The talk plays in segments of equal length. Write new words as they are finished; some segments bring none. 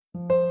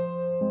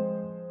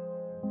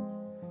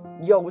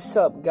Yo, what's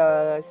up,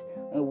 guys?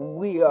 And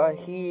we are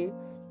here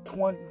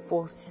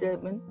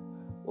 24/7,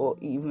 or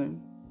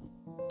even,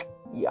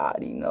 you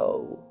already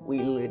know, we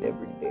lit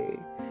every day.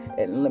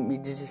 And let me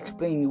just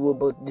explain you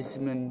about this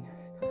man,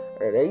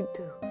 alright?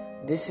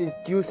 This is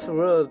Juice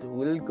WRLD.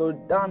 We'll go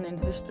down in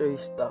history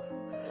stuff.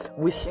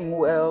 Wishing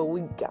Well,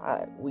 we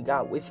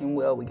got Wishing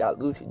Well, we got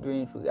Lucid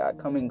Dreams, we got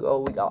Come and Go,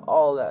 we got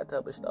all that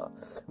type of stuff.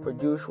 For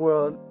Juice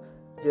WRLD,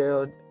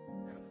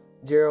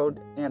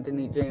 Gerald,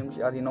 Anthony James,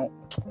 you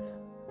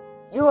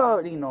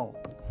already know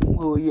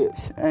who he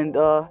is. And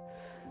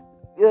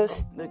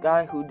yes, the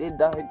guy who did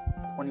die,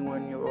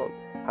 21-year-old,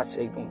 I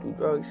say don't do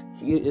drugs.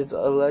 He is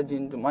a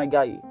legend, my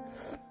guy.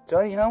 So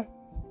anyhow,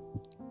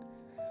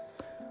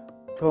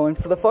 going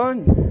for the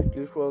fun.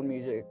 Juice WRLD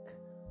music.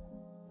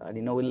 I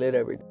already know we lit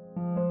every day.